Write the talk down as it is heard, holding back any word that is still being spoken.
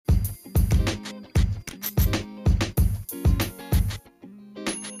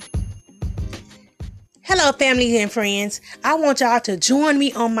Hello, family and friends. I want y'all to join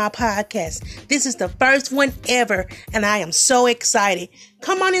me on my podcast. This is the first one ever, and I am so excited.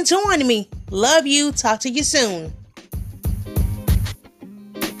 Come on and join me. Love you. Talk to you soon.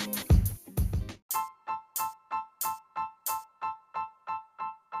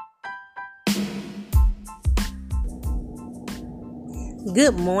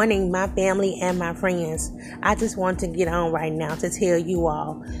 Good morning, my family and my friends. I just want to get on right now to tell you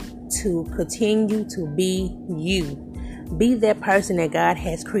all to continue to be you. Be that person that God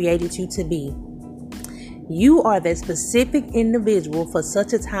has created you to be. You are that specific individual for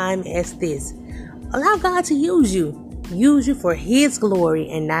such a time as this. Allow God to use you. Use you for His glory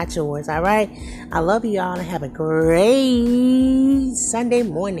and not yours, all right? I love you all and have a great Sunday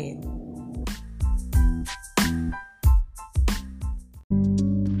morning.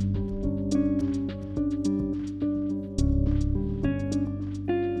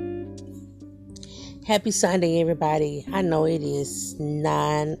 Happy Sunday, everybody. I know it is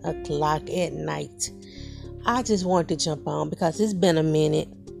 9 o'clock at night. I just wanted to jump on because it's been a minute.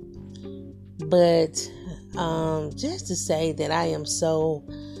 But just to say that I am so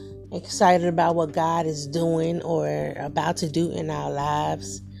excited about what God is doing or about to do in our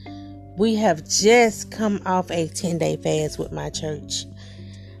lives. We have just come off a 10-day fast with my church.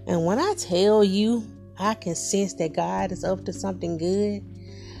 And when I tell you, I can sense that God is up to something good.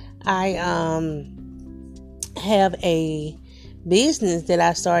 I have a business that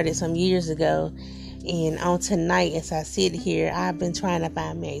I started some years ago, and on tonight as I sit here, I've been trying to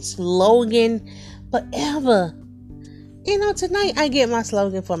find me a slogan forever, and on tonight I get my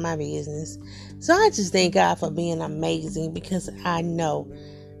slogan for my business. So I just thank God for being amazing, because I know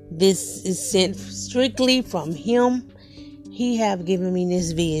this is sent strictly from Him. He have given me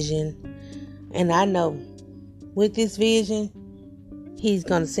this vision, and I know with this vision He's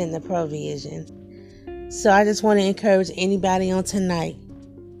going to send the provision. So I just want to encourage anybody on tonight.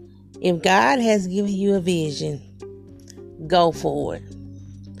 If God has given you a vision, go for it.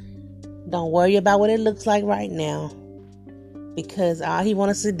 Don't worry about what it looks like right now, because all He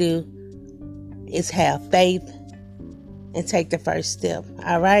wants us to do is have faith and take the first step.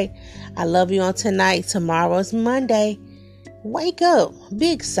 All right? I love you on tonight. Tomorrow's Monday. Wake up.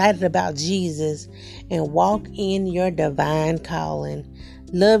 Be excited about Jesus and walk in your divine calling.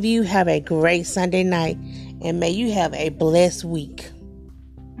 Love you. Have a great Sunday night, and may you have a blessed week.